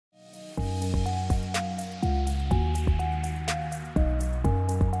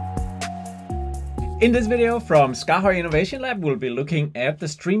In this video from SKAARHOJ Innovation Lab, we'll be looking at the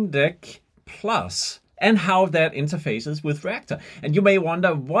Stream Deck Plus and how that interfaces with Reactor. And you may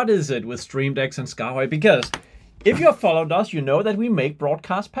wonder, what is it with Stream Decks and SKAARHOJ? Because if you have followed us, you know that we make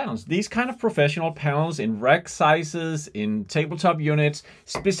broadcast panels. These kind of professional panels in rack sizes, in tabletop units,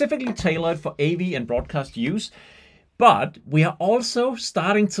 specifically tailored for AV and broadcast use. But we are also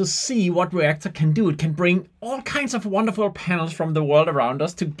starting to see what Reactor can do. It can bring all kinds of wonderful panels from the world around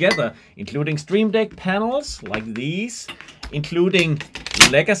us together, including Stream Deck panels like these, including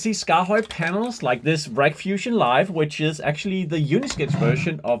legacy SKAARHOJ panels like this Rack Fusion Live, which is actually the Unisketch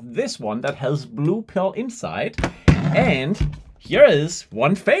version of this one that has blue pill inside. And here is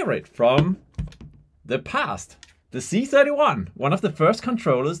one favorite from the past. The C31, one of the first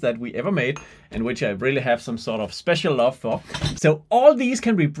controllers that we ever made, and which I really have some sort of special love for. So all these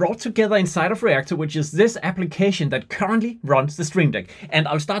can be brought together inside of Reactor, which is this application that currently runs the Stream Deck. And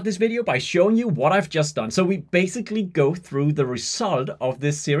I'll start this video by showing you what I've just done. So we basically go through the result of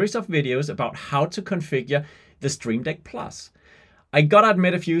this series of videos about how to configure the Stream Deck Plus. I gotta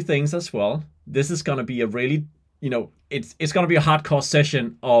admit a few things as well. This is gonna be a really, it's gonna be a hardcore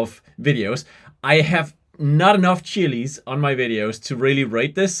session of videos. I have not enough chilies on my videos to really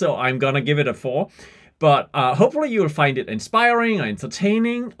rate this, so I'm gonna give it a 4. But hopefully you will find it inspiring or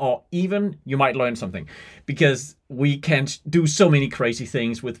entertaining, or even you might learn something, because we can do so many crazy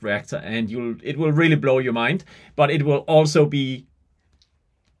things with Reactor, and it will really blow your mind. But it will also be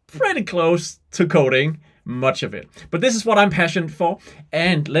pretty close to coding, much of it. But this is what I'm passionate for,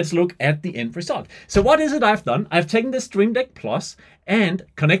 and let's look at the end result. So what is it I've done? I've taken the Stream Deck Plus and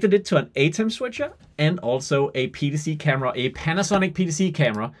connected it to an ATEM switcher and also a PTZ camera, a Panasonic PTZ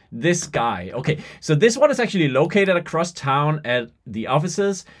camera, this guy. Okay, so this one is actually located across town at the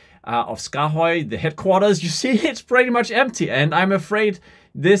offices of SKAARHOJ, the headquarters. You see, it's pretty much empty, and I'm afraid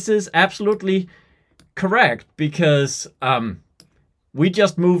this is absolutely correct because we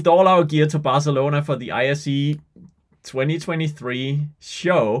just moved all our gear to Barcelona for the ISE 2023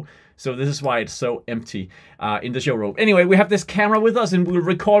 show. So this is why it's so empty in the showroom. Anyway, we have this camera with us, and we'll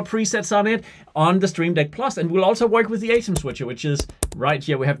record presets on it on the Stream Deck Plus. And we'll also work with the ATEM switcher, which is right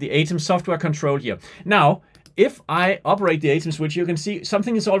here. We have the ATEM software control here. Now, if I operate the ATEM switcher, you can see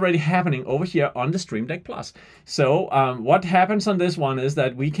something is already happening over here on the Stream Deck Plus. So what happens on this one is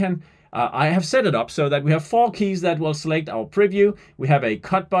that we can... I have set it up so that we have 4 keys that will select our preview. We have a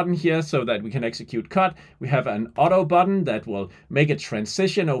cut button here so that we can execute cut. We have an auto button that will make a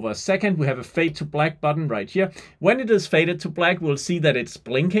transition over a second. We have a fade to black button right here. When it is faded to black, we'll see that it's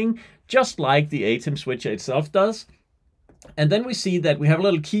blinking, just like the ATEM switcher itself does. And then we see that we have a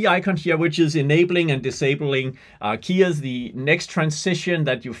little key icon here, which is enabling and disabling keys, the next transition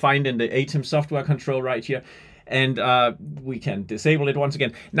that you find in the ATEM software control right here. And we can disable it once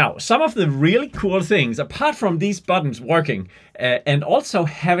again. Now, some of the really cool things, apart from these buttons working, and also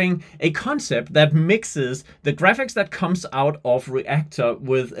having a concept that mixes the graphics that comes out of Reactor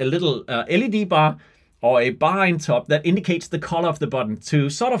with a little LED bar or a bar in top that indicates the color of the button to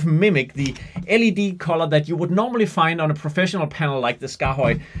sort of mimic the LED color that you would normally find on a professional panel like the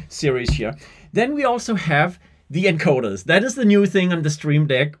SKAARHOJ series here. Then we also have the encoders. That is the new thing on the Stream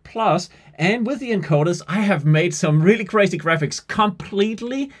Deck Plus. And with the encoders, I have made some really crazy graphics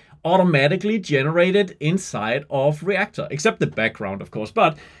completely automatically generated inside of Reactor, except the background, of course.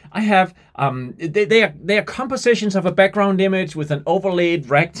 But I have, they are compositions of a background image with an overlaid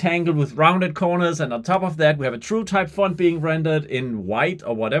rectangle with rounded corners. And on top of that, we have a true type font being rendered in white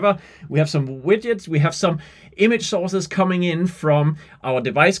or whatever. We have some widgets. We have some image sources coming in from our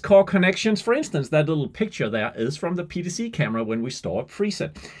device core connections. For instance, that little picture there is from the PTZ camera when we store a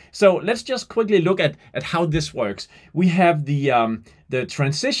preset. So let's just quickly look at how this works. We have the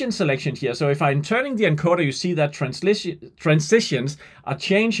transition selection here. So if I'm turning the encoder, you see that transitions are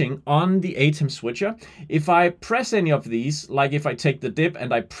changing on the ATEM switcher. If I press any of these, like if I take the dip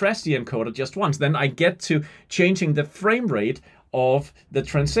and I press the encoder just once, then I get to changing the frame rate of the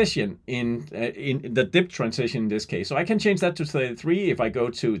transition in the dip transition in this case. So I can change that to 33. If I go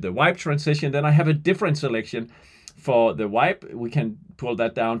to the wipe transition, then I have a different selection for the wipe. We can pull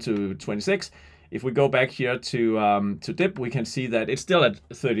that down to 26. If we go back here to dip, we can see that it's still at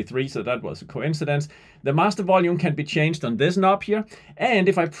 33, so that was a coincidence. The master volume can be changed on this knob here, and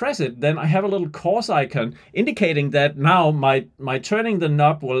if I press it, then I have a little course icon indicating that now my turning the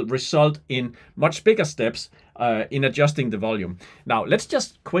knob will result in much bigger steps in adjusting the volume. Now, let's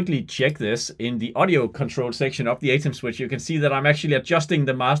just quickly check this in the audio control section of the ATEM switch. You can see that I'm actually adjusting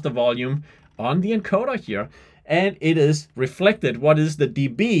the master volume on the encoder here. and it is reflected what is the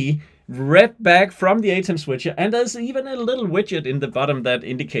dB read back from the ATEM switcher, and there's even a little widget in the bottom that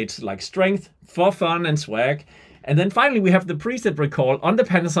indicates like strength, for fun and swag. And then finally we have the preset recall on the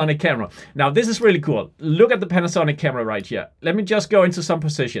Panasonic camera. Now this is really cool. Look at the Panasonic camera right here. Let me just go into some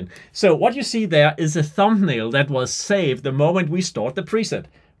position. So what you see there is a thumbnail that was saved the moment we stored the preset.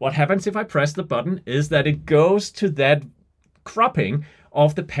 What happens if I press the button is that it goes to that cropping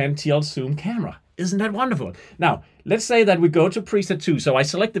of the pan-tilt zoom camera. Isn't that wonderful? Now, let's say that we go to preset 2. So I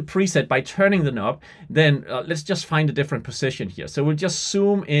select the preset by turning the knob. Then let's just find a different position here. So we'll just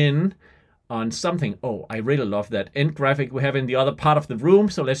zoom in on something. Oh, I really love that end graphic we have in the other part of the room.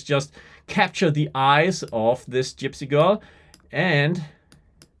 So let's just capture the eyes of this gypsy girl. And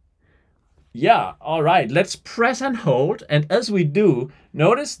yeah, all right, let's press and hold. And as we do,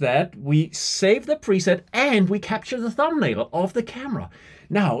 notice that we save the preset and we capture the thumbnail of the camera.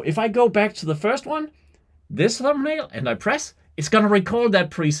 Now, if I go back to the first one, this thumbnail, and I press, it's gonna recall that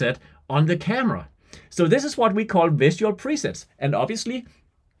preset on the camera. So this is what we call visual presets. And obviously,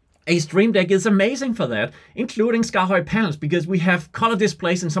 a Stream Deck is amazing for that, including SKAARHOJ panels, because we have color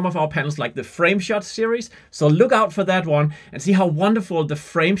displays in some of our panels like the Frame Shot series. So look out for that one and see how wonderful the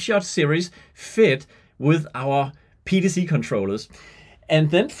Frame Shot series fit with our PTZ controllers. And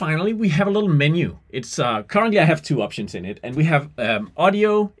then finally, we have a little menu. It's currently I have 2 options in it, and we have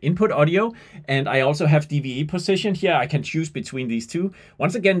audio, input audio, and I also have DVE position here. I can choose between these 2.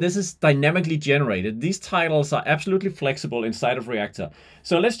 Once again, this is dynamically generated. These titles are absolutely flexible inside of Reactor.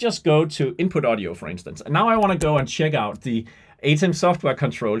 So let's just go to input audio, for instance. And now I want to go and check out the ATEM software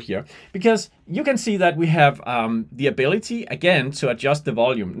control here, because you can see that we have the ability again to adjust the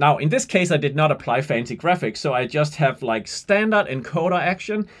volume. Now in this case I did not apply fancy graphics, so I just have like standard encoder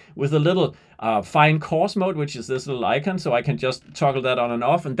action with a little fine coarse mode, which is this little icon, so I can just toggle that on and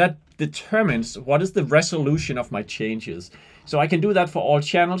off, and that determines what is the resolution of my changes. So I can do that for all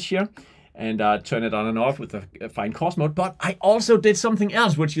channels here and turn it on and off with a fine coarse mode. But I also did something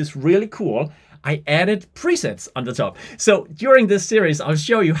else which is really cool. I added presets on the top. So during this series, I'll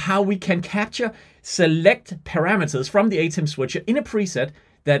show you how we can capture select parameters from the ATEM switcher in a preset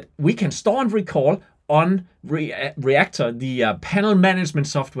that we can store and recall on Reactor, the panel management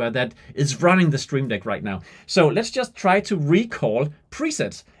software that is running the Stream Deck right now. So let's just try to recall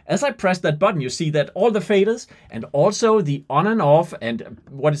presets. As I press that button, you see that all the faders and also the on and off, and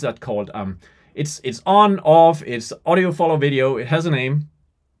what is that called? It's on, off, it's audio follow video, it has a name.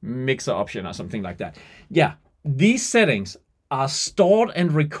 Mixer option or something like that. Yeah, these settings are stored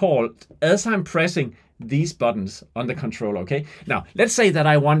and recalled as I'm pressing these buttons on the controller, okay? Now, let's say that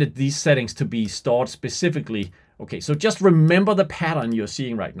I wanted these settings to be stored specifically. Okay, so just remember the pattern you're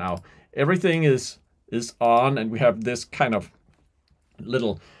seeing right now. Everything is on, and we have this kind of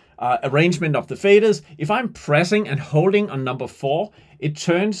little arrangement of the faders. If I'm pressing and holding on number 4, it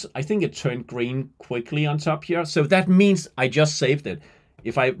turns, I think it turned green quickly on top here. So that means I just saved it.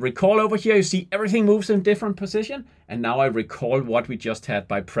 If I recall over here, you see everything moves in different position. And now I recall what we just had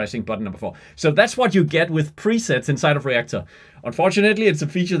by pressing button number 4. So that's what you get with presets inside of Reactor. Unfortunately, it's a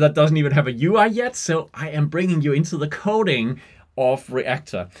feature that doesn't even have a UI yet. So I am bringing you into the coding of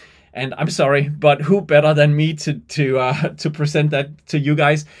Reactor. And I'm sorry, but who better than me to present that to you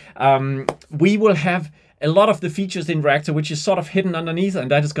guys? We will have a lot of the features in Reactor, which is sort of hidden underneath,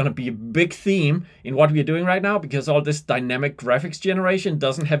 and that is going to be a big theme in what we are doing right now, because all this dynamic graphics generation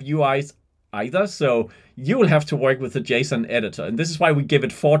doesn't have UIs either. So you will have to work with the JSON editor, and this is why we give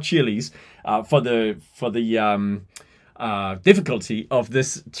it 4 chilies for the difficulty of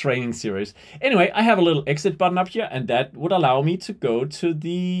this training series. Anyway, I have a little exit button up here, and that would allow me to go to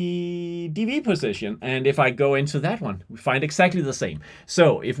the DV position. And if I go into that one, we find exactly the same.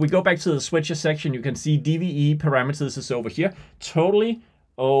 So if we go back to the switcher section, you can see DVE parameters is over here. Totally,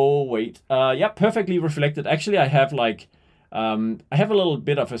 oh wait, yeah, perfectly reflected. Actually, I have like, I have a little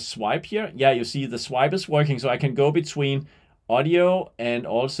bit of a swipe here. Yeah, you see the swipe is working, so I can go between audio and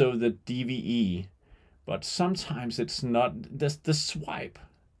also the DVE. But sometimes it's not, the swipe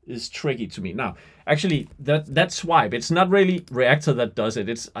is tricky to me. Now, actually, that swipe, it's not really Reactor that does it.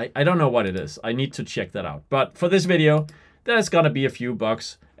 It's I don't know what it is. I need to check that out. But for this video, there's gonna be a few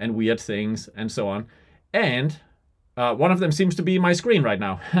bugs and weird things and so on. And one of them seems to be my screen right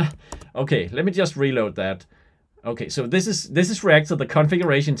now. Okay, let me just reload that. Okay, so this is Reactor, the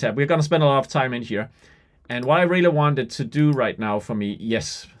configuration tab. We're gonna spend a lot of time in here. And what I really wanted to do right now for me,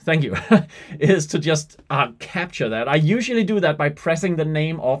 yes, thank you, is to just capture that. I usually do that by pressing the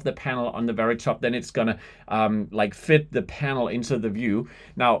name of the panel on the very top. Then it's gonna like fit the panel into the view.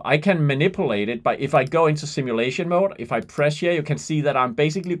 Now I can manipulate it by, if I go into simulation mode, if I press here, you can see that I'm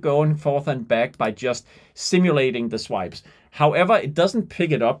basically going forth and back by just simulating the swipes. However, it doesn't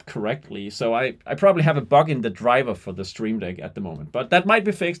pick it up correctly, so I probably have a bug in the driver for the Stream Deck at the moment. But that might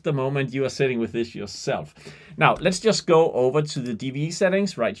be fixed the moment you are sitting with this yourself. Now, let's just go over to the DVE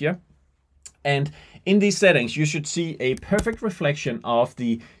settings right here. And in these settings, you should see a perfect reflection of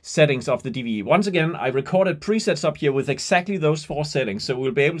the settings of the DVE. Once again, I recorded presets up here with exactly those 4 settings, so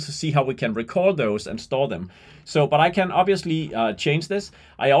we'll be able to see how we can record those and store them. So, but I can obviously change this.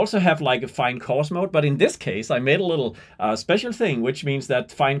 I also have like a fine coarse mode, but in this case, I made a little special thing, which means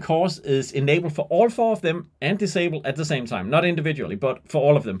that fine coarse is enabled for all 4 of them and disabled at the same time, not individually, but for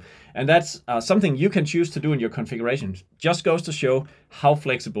all of them. And that's something you can choose to do in your configurations. Just goes to show how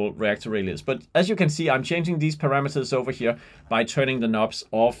flexible Reactor really is. But as you can see, I'm changing these parameters over here by turning the knobs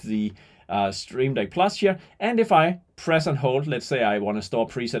of the Stream Deck Plus here. And if I press and hold, let's say I want to store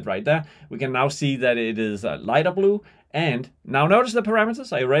preset right there, we can now see that it is lighter blue. And now notice the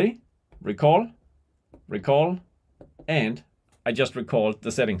parameters. Are you ready? Recall, recall, and I just recalled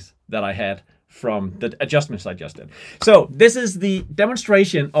the settings that I had from the adjustments I just did. So this is the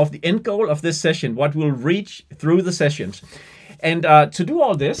demonstration of the end goal of this session, what we'll reach through the sessions. And to do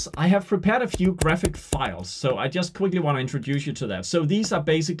all this, I have prepared a few graphic files. So I just quickly want to introduce you to that. So these are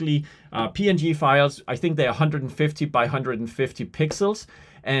basically PNG files. I think they're 150 by 150 pixels.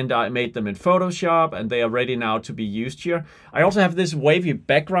 And I made them in Photoshop, and they are ready now to be used here. I also have this wavy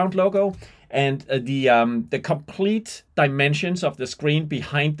background logo. And the complete dimensions of the screen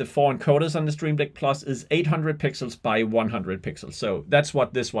behind the 4 encoders on the Stream Deck Plus is 800 pixels by 100 pixels. So that's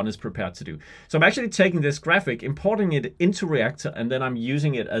what this one is prepared to do. So I'm actually taking this graphic, importing it into Reactor, and then I'm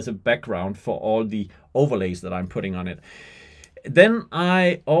using it as a background for all the overlays that I'm putting on it. Then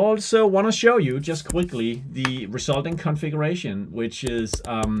I also want to show you just quickly the resulting configuration, which is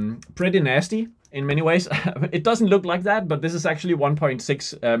pretty nasty in many ways. It doesn't look like that, but this is actually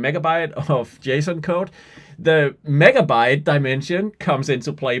 1.6 megabyte of JSON code. The megabyte dimension comes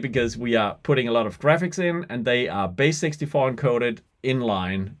into play because we are putting a lot of graphics in, and they are base 64 encoded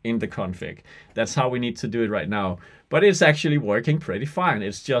inline in the config. That's how we need to do it right now. But it's actually working pretty fine.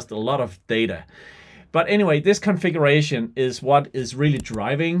 It's just a lot of data. But anyway, this configuration is what is really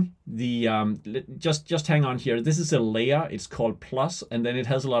driving the, just hang on here. This is a layer, it's called Plus, and then it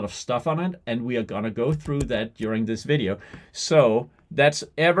has a lot of stuff on it, and we are gonna go through that during this video. So that's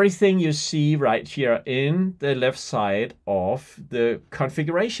everything you see right here in the left side of the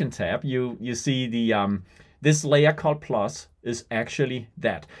configuration tab. You see the, this layer called Plus is actually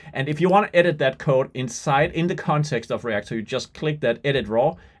that. And if you want to edit that code inside in the context of Reactor, you just click that Edit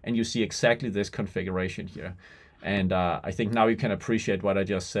Raw, and you see exactly this configuration here. And I think now you can appreciate what I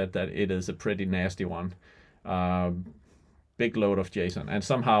just said, that it is a pretty nasty one. Big load of JSON. And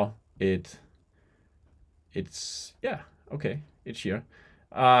somehow it's, yeah, okay, it's here.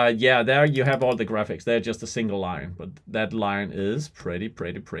 Yeah, there you have all the graphics. They're just a single line, but that line is pretty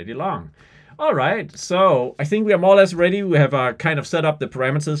long. All right, so I think we are more or less ready. We have kind of set up the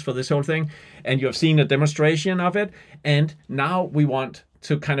parameters for this whole thing, and you have seen a demonstration of it. And now we want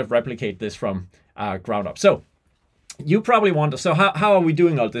to kind of replicate this from ground up. So you probably wonder, so how are we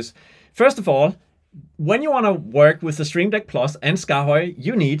doing all this? First of all, when you want to work with the Stream Deck Plus and SKAARHOJ,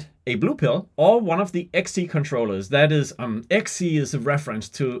 you need a blue pill or one of the XC controllers. That is, XC is a reference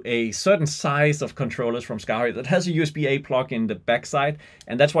to a certain size of controllers from SKAARHOJ that has a USB-A plug in the backside,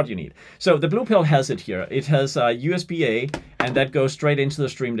 and that's what you need. So the blue pill has it here. It has USB-A, and that goes straight into the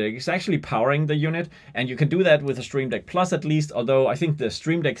Stream Deck. It's actually powering the unit, and you can do that with a Stream Deck Plus at least, although I think the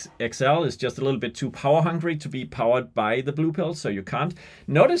Stream Deck XL is just a little bit too power hungry to be powered by the blue pill, so you can't.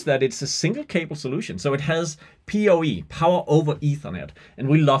 Notice that it's a single cable solution, so it has PoE, power over Ethernet, and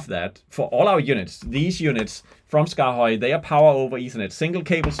we love that for all our units. These units from SKAARHOJ, they are power over Ethernet, single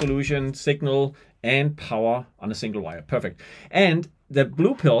cable solution, signal, and power on a single wire. Perfect. And the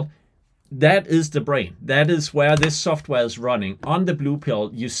blue pill, that is the brain. That is where this software is running. On the blue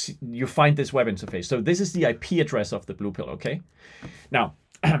pill, you find this web interface. So this is the IP address of the blue pill, okay? Now,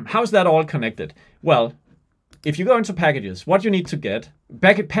 how's that all connected? Well, if you go into packages, what you need to get,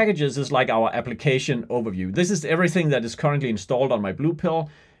 packages is like our application overview. This is everything that is currently installed on my blue pill.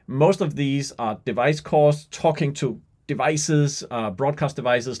 Most of these are device cores talking to devices, broadcast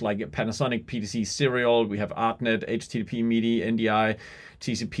devices like Panasonic PTZ serial. We have ArtNet, HTTP, MIDI, NDI,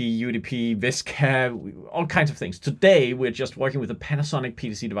 TCP, UDP, VSCA, all kinds of things. Today, we're just working with a Panasonic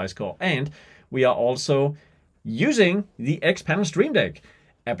PTZ device core, and we are also using the X-Panel Stream Deck.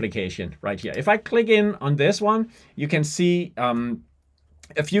 application right here. If I click in on this one, you can see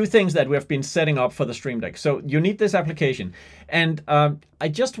a few things that we have been setting up for the Stream Deck. So you need this application. And I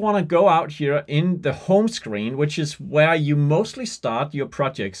just want to go out here in the home screen, which is where you mostly start your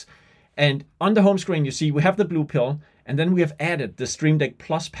projects. And on the home screen, you see we have the blue pill, and then we have added the Stream Deck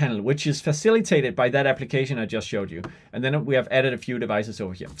Plus panel, which is facilitated by that application I just showed you. And then we have added a few devices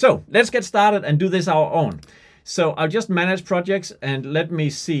over here. So let's get started and do this our own. So I'll just manage projects, and let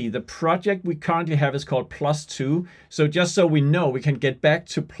me see. The project we currently have is called +2. So just so we know, we can get back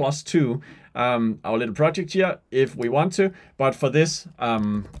to +2, our little project here, if we want to. But for this,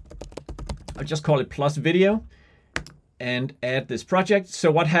 I'll just call it plus video and add this project.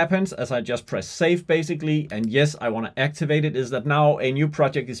 So what happens as I just press save basically, and yes, I want to activate it, is that now a new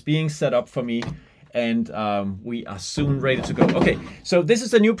project is being set up for me. And we are soon ready to go. Okay, so this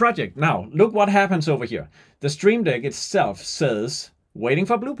is a new project. Now, look what happens over here. The Stream Deck itself says, waiting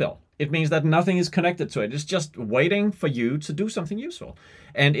for blue pill. It means that nothing is connected to it. It's just waiting for you to do something useful.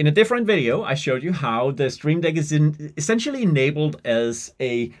 And in a different video, I showed you how the Stream Deck is essentially enabled as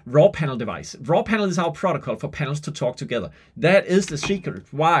a raw panel device. Raw panel is our protocol for panels to talk together. That is the secret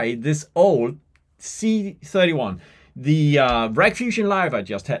why this old C31, the Rack Fusion Live I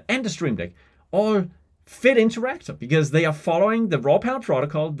just had, and the Stream Deck all fit into Reactor, because they are following the raw panel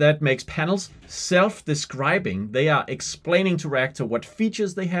protocol that makes panels self-describing. They are explaining to Reactor what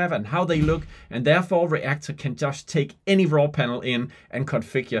features they have and how they look, and therefore Reactor can just take any raw panel in and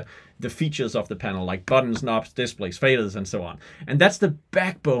configure the features of the panel, like buttons, knobs, displays, faders, and so on. And that's the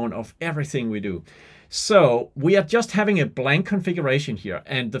backbone of everything we do. So we are just having a blank configuration here.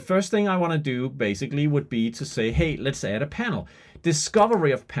 And the first thing I want to do basically would be to say, hey, let's add a panel.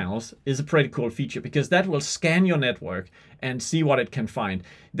 Discovery of panels is a pretty cool feature, because that will scan your network and see what it can find.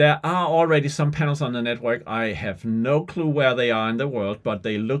 There are already some panels on the network. I have no clue where they are in the world, but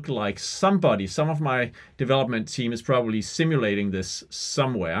they look like some of my development team is probably simulating this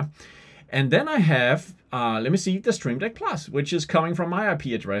somewhere. And then I have, let me see, the Stream Deck Plus, which is coming from my IP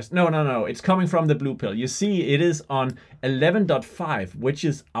address. No, it's coming from the blue pill. You see, it is on 11.5, which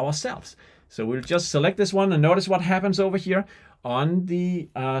is ourselves. So we'll just select this one, and notice what happens over here. On the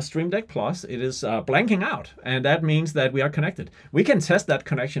Stream Deck Plus, it is blanking out, and that means that we are connected. We can test that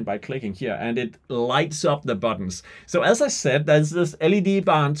connection by clicking here, and it lights up the buttons. So as I said, there's this LED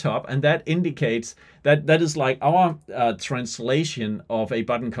bar on top, and that indicates that that is like our translation of a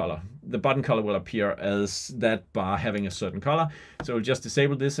button color. The button color will appear as that bar having a certain color. So we'll just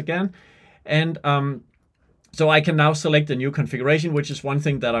disable this again. And so I can now select a new configuration, which is one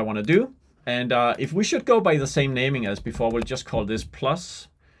thing that I want to do. And if we should go by the same naming as before, we'll just call this plus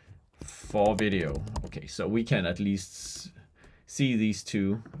for video. Okay, so we can at least see these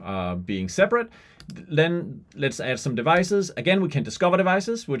two being separate. Then let's add some devices. Again, we can discover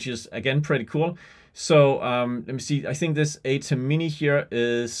devices, which is, again, pretty cool. So let me see. I think this ATEM Mini here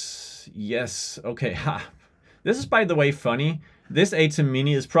is, yes, okay. Ha. This is, by the way, funny. This ATEM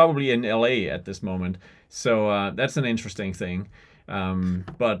Mini is probably in LA at this moment. So that's an interesting thing.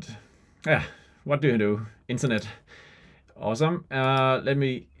 But yeah, what do you do? Internet. Awesome. Let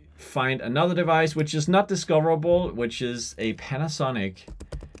me find another device which is not discoverable, which is a Panasonic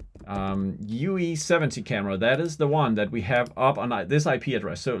UE70 camera. That is the one that we have up on this IP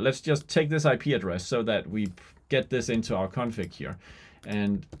address. So let's just take this IP address so that we get this into our config here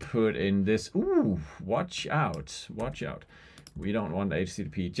and put in this. Ooh, watch out. Watch out. We don't want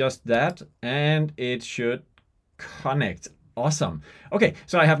HTTP, just that, and it should connect. Awesome. Okay,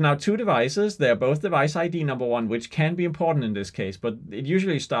 so I have now two devices. They're both device ID #1, which can be important in this case, but it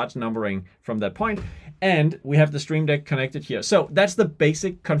usually starts numbering from that point. And we have the Stream Deck connected here. So that's the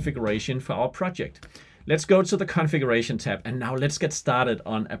basic configuration for our project. Let's go to the configuration tab, and now let's get started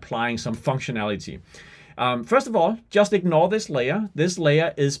on applying some functionality. First of all, just ignore this layer. This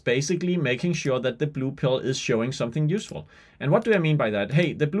layer is basically making sure that the blue pill is showing something useful. And what do I mean by that?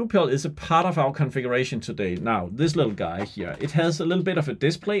 Hey, the blue pill is a part of our configuration today. Now, this little guy here, it has a little bit of a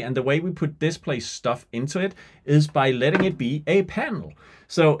display, and the way we put display stuff into it is by letting it be a panel.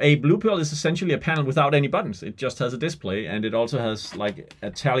 So a blue pill is essentially a panel without any buttons. It just has a display, and it also has like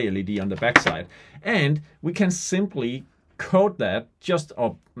a tally LED on the backside. And we can simply code that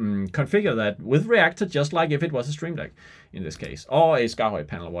or configure that with Reactor, just like if it was a Stream Deck in this case, or a SKAARHOJ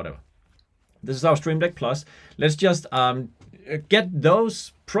panel or whatever. This is our Stream Deck Plus. Let's just get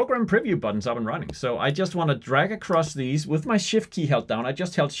those program preview buttons up and running. So I just want to drag across these with my Shift key held down. I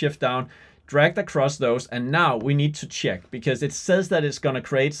just held Shift down, dragged across those, and now we need to check because it says that it's going to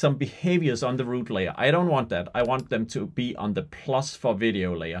create some behaviors on the root layer. I don't want that. I want them to be on the plus for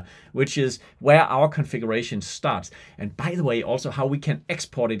video layer, which is where our configuration starts. And by the way, also how we can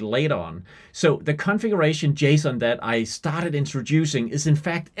export it later on. So the configuration JSON that I started introducing is in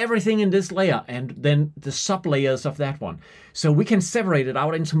fact everything in this layer and then the sub layers of that one. So we can separate it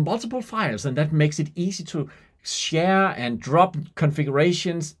out into multiple files, and that makes it easy to share and drop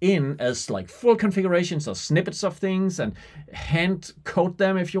configurations in as like full configurations or snippets of things and hand code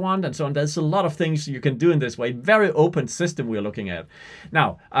them if you want and so on. There's a lot of things you can do in this way. Very open system we're looking at.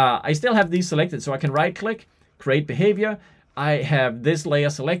 Now, I still have these selected, so I can right click, create behavior. I have this layer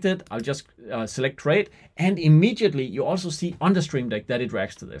selected. I'll just select create, and immediately you also see on the Stream Deck that it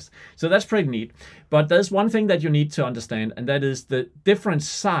drags to this. So that's pretty neat. But there's one thing that you need to understand, and that is the different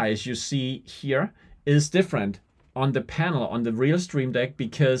size you see here is different on the panel on the real Stream Deck,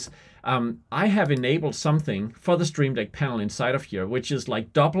 because I have enabled something for the Stream Deck panel inside of here, which is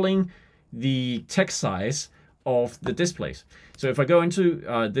like doubling the text size of the displays. So if I go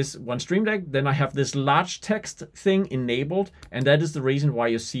into this one Stream Deck, then I have this large text thing enabled, and that is the reason why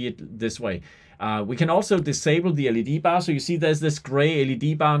you see it this way. We can also disable the LED bar. So you see there's this gray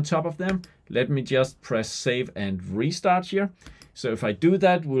LED bar on top of them. Let me just press save and restart here. So if I do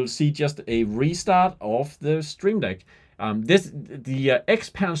that, we'll see just a restart of the Stream Deck. The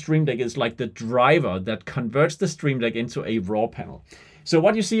X-Panel Stream Deck is like the driver that converts the Stream Deck into a raw panel. So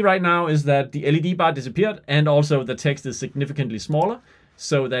what you see right now is that the LED bar disappeared, and also the text is significantly smaller,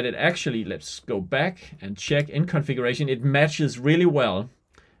 so that it actually, let's go back and check in configuration. It matches really well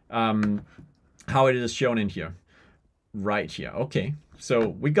how it is shown in here. Right here. Okay, so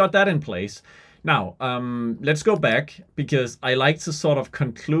we got that in place. Now, let's go back, because I like to sort of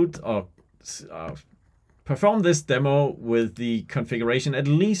conclude or perform this demo with the configuration, at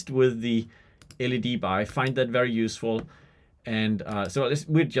least with the LED bar. I find that very useful. And so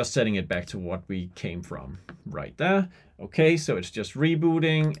we're just setting it back to what we came from right there. Okay, so it's just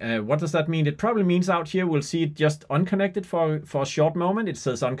rebooting. What does that mean? It probably means out here we'll see it just unconnected for a short moment. It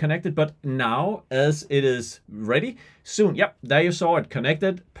says unconnected, but now as it is ready, soon, yep, there you saw it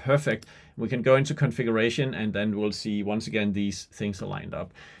connected. Perfect. We can go into configuration, and then we'll see once again these things are lined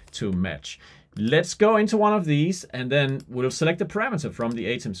up to match. Let's go into one of these, and then we'll select the parameter from the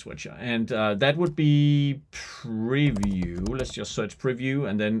ATEM switcher, and that would be preview. Let's just search preview,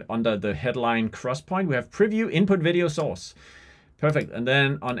 and then under the headline crosspoint we have preview input video source. Perfect. And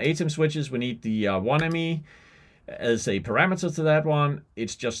then on ATEM switches we need the 1ME as a parameter to that one.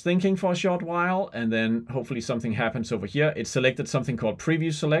 It's just thinking for a short while, and then hopefully something happens over here. It selected something called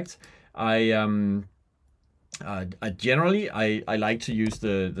preview select. Generally I like to use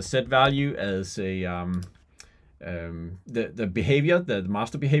the set value as a the behavior, the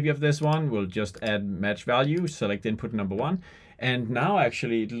master behavior of this one. We'll just add match value, select input number 1, and now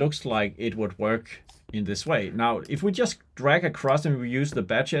actually it looks like it would work in this way. Now if we just drag across and we use the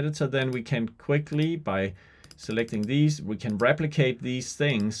batch editor, then we can quickly, by selecting these, we can replicate these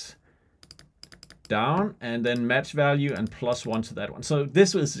things down and then match value and +1 to that one. So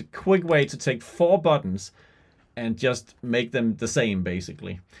this is a quick way to take 4 buttons and just make them the same,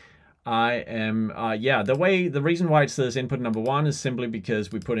 basically. The reason why it says input number 1 is simply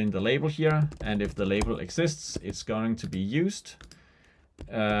because we put in the label here, and if the label exists, it's going to be used.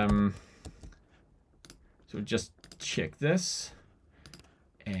 So just check this,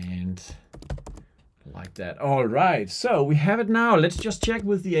 and like that. All right, so we have it now. Let's just check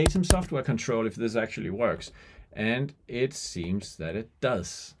with the ATEM software control if this actually works, and it seems that it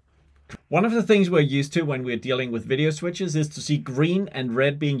does. One of the things we're used to when we're dealing with video switches is to see green and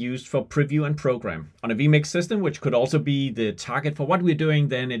red being used for preview and program. On a vMix system, which could also be the target for what we're doing,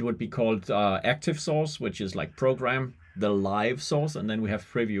 then it would be called active source, which is like program, the live source, and then we have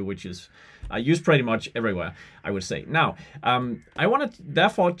preview, which is used pretty much everywhere, I would say. Now, I want to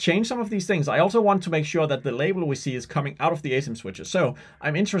therefore change some of these things. I also want to make sure that the label we see is coming out of the ATEM switcher. So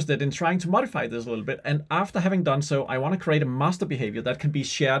I'm interested in trying to modify this a little bit. And after having done so, I want to create a master behavior that can be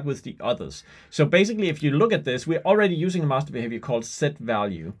shared with the others. So basically, if you look at this, we're already using a master behavior called set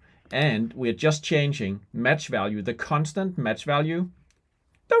value. And we're just changing match value, the constant match value.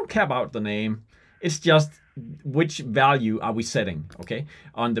 Don't care about the name. It's just which value are we setting, okay,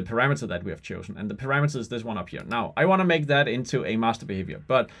 on the parameter that we have chosen. And the parameter is this one up here. Now, I want to make that into a master behavior,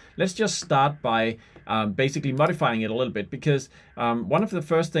 but let's just start by basically modifying it a little bit, because one of the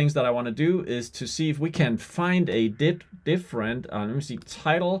first things that I want to do is to see if we can find a different, let me see,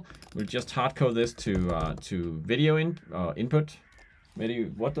 title. We'll just hardcode this to video input. Video,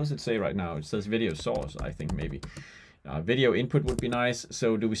 what does it say right now? It says video source, I think, maybe. Video input would be nice.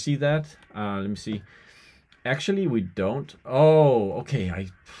 So do we see that? Let me see. Actually, we don't. Oh, okay. I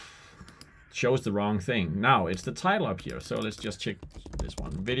chose the wrong thing. Now it's the title up here. So let's just check this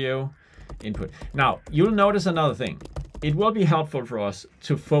one. Video input. Now you'll notice another thing. It will be helpful for us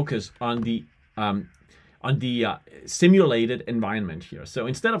to focus on the simulated environment here. So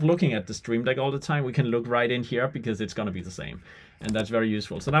instead of looking at the Stream Deck all the time, we can look right in here because it's going to be the same. And that's very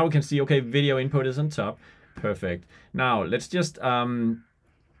useful. So now we can see, okay, video input is on top. Perfect. Now let's just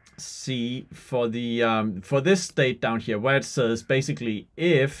see for the for this state down here where it says basically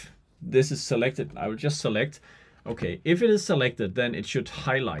if this is selected, I will just select. Okay, if it is selected, then it should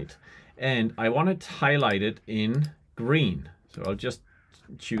highlight. And I want it highlighted in green. So I'll just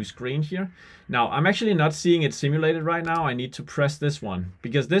choose green here. Now I'm actually not seeing it simulated right now. I need to press this one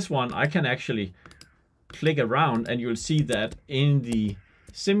because this one I can actually click around and you'll see that in the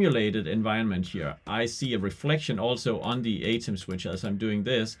simulated environment here, I see a reflection also on the ATEM switch as I'm doing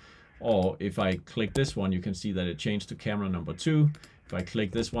this. Or if I click this one, you can see that it changed to camera number 2. If I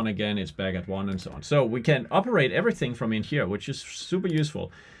click this one again, it's back at 1 and so on. So we can operate everything from in here, which is super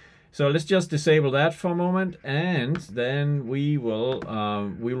useful. So let's just disable that for a moment, and then we will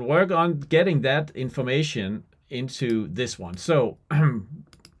work on getting that information into this one. So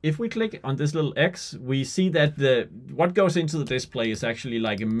if we click on this little X, we see that what goes into the display is actually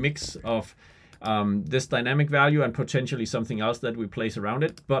like a mix of this dynamic value and potentially something else that we place around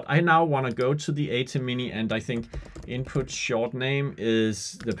it. But I now want to go to the ATEM Mini, and I think input short name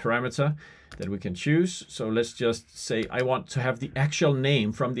is the parameter that we can choose. So let's just say I want to have the actual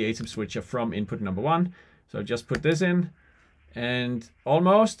name from the ATEM switcher from input number 1. So I'll just put this in, and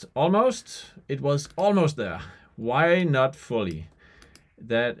almost, it was almost there. Why not fully?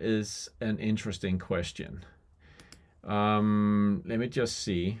 That is an interesting question. Let me just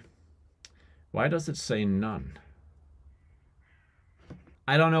see. Why does it say none?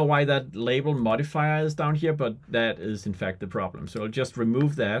 I don't know why that label modifier is down here, but that is in fact the problem. So I'll just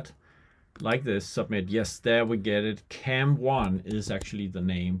remove that like this, submit. Yes, there we get it. Cam1 is actually the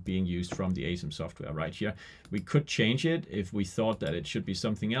name being used from the ATEM software right here. We could change it if we thought that it should be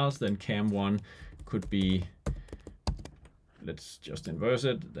something else. Then Cam1 could be, let's just inverse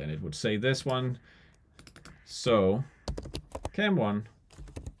it. Then it would say this one. So Cam1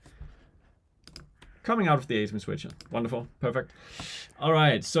 coming out of the ATEM switcher. Wonderful, perfect. All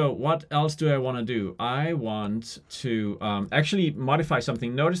right, so what else do I want to do? I want to actually modify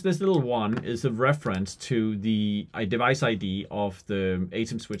something. Notice this little 1 is a reference to the device ID of the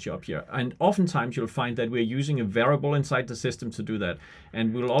ATEM switcher up here. And oftentimes you'll find that we're using a variable inside the system to do that.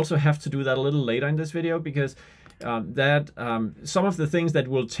 And we'll also have to do that a little later in this video because some of the things that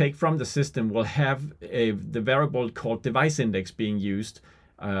we'll take from the system will have the variable called device index being used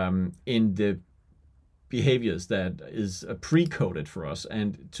in the behaviors that is pre-coded for us,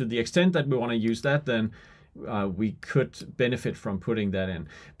 and to the extent that we want to use that, then we could benefit from putting that in.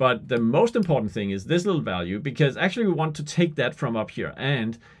 But the most important thing is this little value, because actually we want to take that from up here.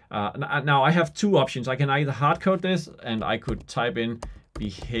 And now I have two options. I can either hard code this, and I could type in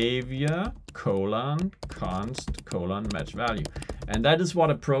behavior : const : match value. And that is what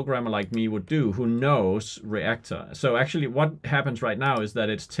a programmer like me would do who knows Reactor. So actually what happens right now is that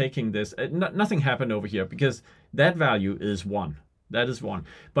it's taking this, nothing happened over here because that value is 1. That is 1.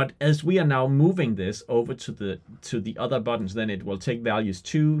 But as we are now moving this over to the other buttons, then it will take values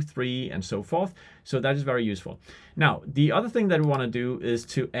 2, 3, and so forth. So that is very useful. Now, the other thing that we want to do is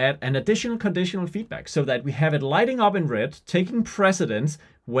to add an additional conditional feedback so that we have it lighting up in red, taking precedence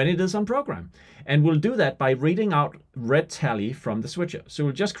when it is on program. And we'll do that by reading out red tally from the switcher. So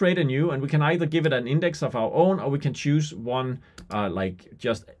we'll just create a new, and we can either give it an index of our own, or we can choose one like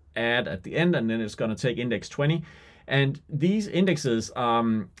just add at the end, and then it's going to take index 20. And these indexes,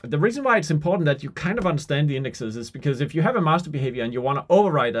 the reason why it's important that you kind of understand the indexes is because if you have a master behavior and you want to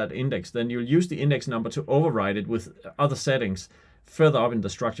override that index, then you'll use the index number to override it with other settings further up in the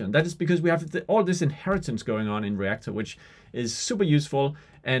structure. And that is because we have all this inheritance going on in Reactor, which is super useful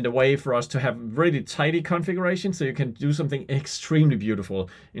and a way for us to have really tidy configuration so you can do something extremely beautiful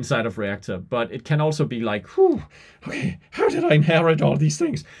inside of Reactor. But it can also be like, whew, okay, how did I inherit all these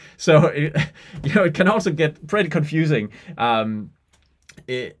things? So it can also get pretty confusing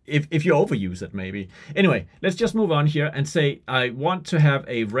if you overuse it, maybe. Anyway, let's just move on here and say I want to have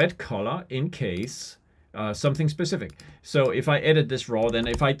a red color in case something specific. So if I edit this raw, then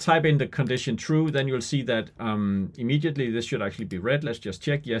if I type in the condition true, then you'll see that immediately this should actually be red. Let's just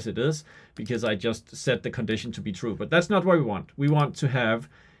check. Yes, it is, because I just set the condition to be true. But that's not what we want. We want to have,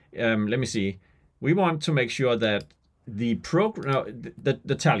 let me see. We want to make sure that the program,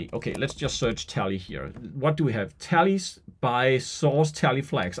 the tally. Okay, let's just search tally here. What do we have? Tallies by source tally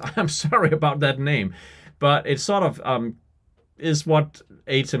flags. I'm sorry about that name, but it sort of is what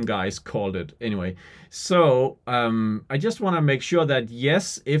ATEM guys called it anyway. So I just want to make sure that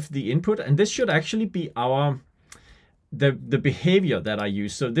yes, if the input, and this should actually be our the behavior that I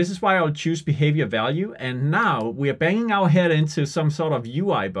use. So this is why I'll choose behavior value. And now we are banging our head into some sort of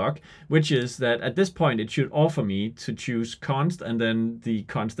UI bug, which is that at this point, it should offer me to choose const and then the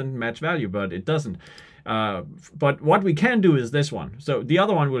constant match value, but it doesn't. But what we can do is this one. So the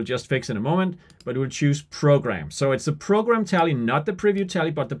other one we'll just fix in a moment, but we'll choose program. So it's a program tally, not the preview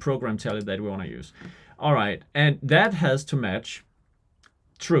tally, but the program tally that we want to use. All right, and that has to match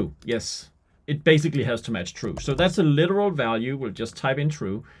true. Yes. It basically has to match true. So that's a literal value. We'll just type in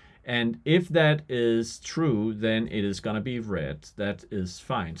true. And if that is true, then it is going to be red. That is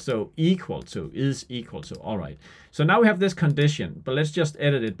fine. So equal to is equal to. All right. So now we have this condition, but let's just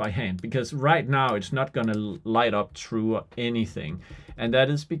edit it by hand because right now it's not going to light up true or anything. And that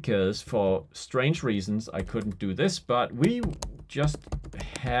is because for strange reasons, I couldn't do this, but we just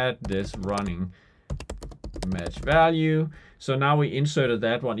had this running match value. So now we inserted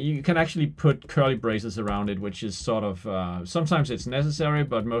that one. You can actually put curly braces around it, which is sort of, sometimes it's necessary,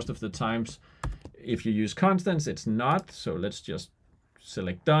 but most of the times, if you use constants, it's not. So let's just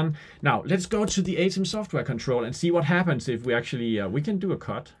select done. Now let's go to the ATEM software control and see what happens if we actually, we can do a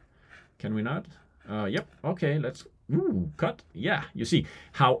cut. Can we not? Yep. Okay, let's, cut. Yeah, you see.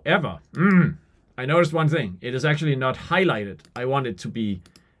 However, I noticed one thing. It is actually not highlighted. I want it to be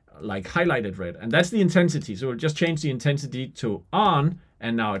like highlighted red, and that's the intensity. So we'll just change the intensity to on,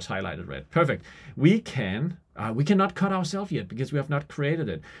 and now it's highlighted red. Perfect. We cannot cut ourselves yet because we have not created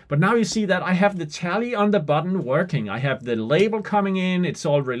it. But now you see that I have the tally on the button working. I have the label coming in. It's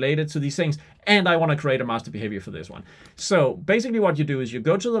all related to these things, and I want to create a master behavior for this one. So basically what you do is you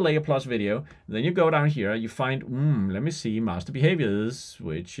go to the layer plus video, then you go down here, you find, let me see, master behaviors,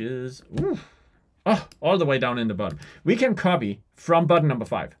 which is all the way down in the bottom. We can copy from button number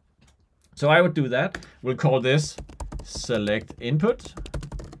 5. So I would do that. We'll call this select input.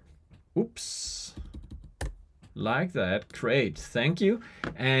 Oops. Like that. Great. Thank you.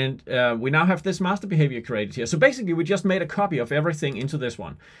 And we now have this master behavior created here. So basically, we just made a copy of everything into this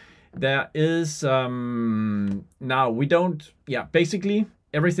one. There is, now we don't, basically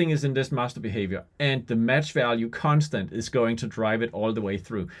everything is in this master behavior. And the match value constant is going to drive it all the way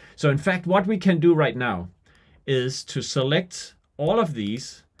through. So in fact, what we can do right now is to select all of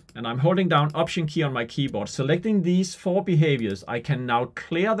these. And I'm holding down Option key on my keyboard. Selecting these 4 behaviors, I can now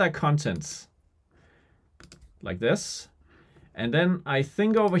clear their contents like this. And then I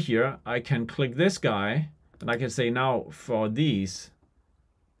think over here, I can click this guy and I can say now for these,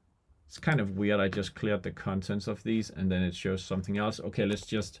 it's kind of weird. I just cleared the contents of these and then it shows something else. Okay, let's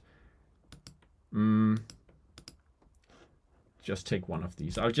just take one of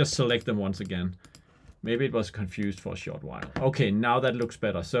these. I'll just select them once again. Maybe it was confused for a short while. Okay, now that looks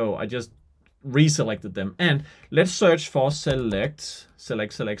better. So I just reselected them. And let's search for select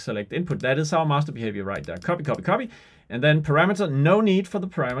input. That is our master behavior right there. Copy, copy, copy. And then parameter, no need for the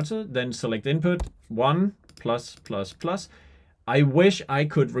parameter. Then select input, 1 plus, plus, plus. I wish I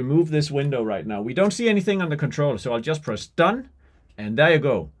could remove this window right now. We don't see anything on the control. So I'll just press done. And there you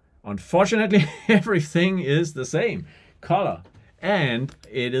go. Unfortunately, everything is the same color. And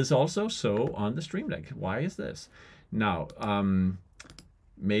it is also so on the Stream Deck. Why is this? Now,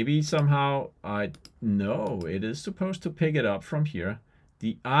 maybe somehow no, it is supposed to pick it up from here.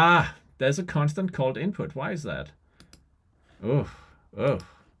 There's a constant called input. Why is that?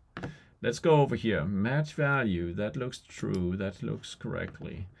 Let's go over here. Match value. That looks true. That looks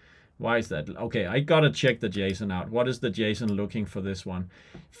correctly. Why is that? Okay, I gotta check the JSON out. What is the JSON looking for this one?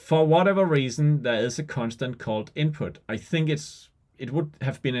 For whatever reason, there is a constant called input. I think it would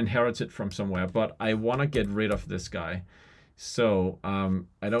have been inherited from somewhere, but I want to get rid of this guy. So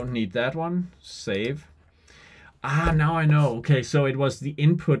I don't need that one. Save. Now I know. Okay, so it was the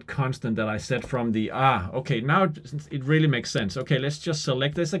input constant that I set from the, okay, now it really makes sense. Okay, let's just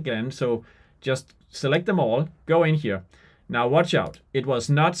select this again. So just select them all, go in here. Now watch out. It was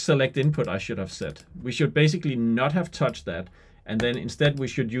not select input I should have set. We should basically not have touched that. And then instead we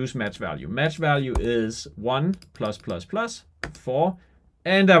should use match value. Match value is 1 plus, plus, plus, 4.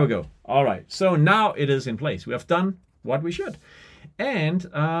 And there we go. All right, so now it is in place. We have done what we should. And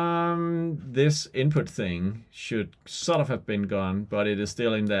this input thing should sort of have been gone, but it is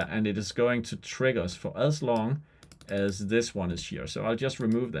still in there. And it is going to trigger us for as long as this one is here. So I'll just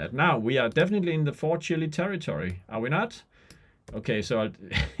remove that. Now we are definitely in the 4 chili territory, are we not? Okay, so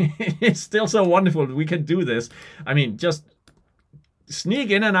it's still so wonderful that we can do this. I mean, just sneak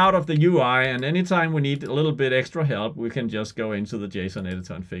in and out of the UI, and anytime we need a little bit extra help, we can just go into the JSON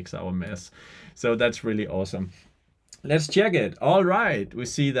editor and fix our mess. So that's really awesome. Let's check it. All right, we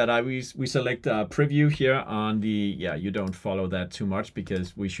see that we select a preview here on the, yeah, you don't follow that too much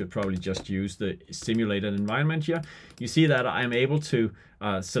because we should probably just use the simulated environment here. You see that I'm able to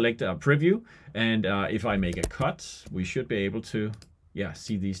select a preview, and if I make a cut, we should be able to, yeah,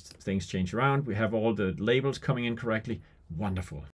 see these things change around. We have all the labels coming in correctly. Wonderful.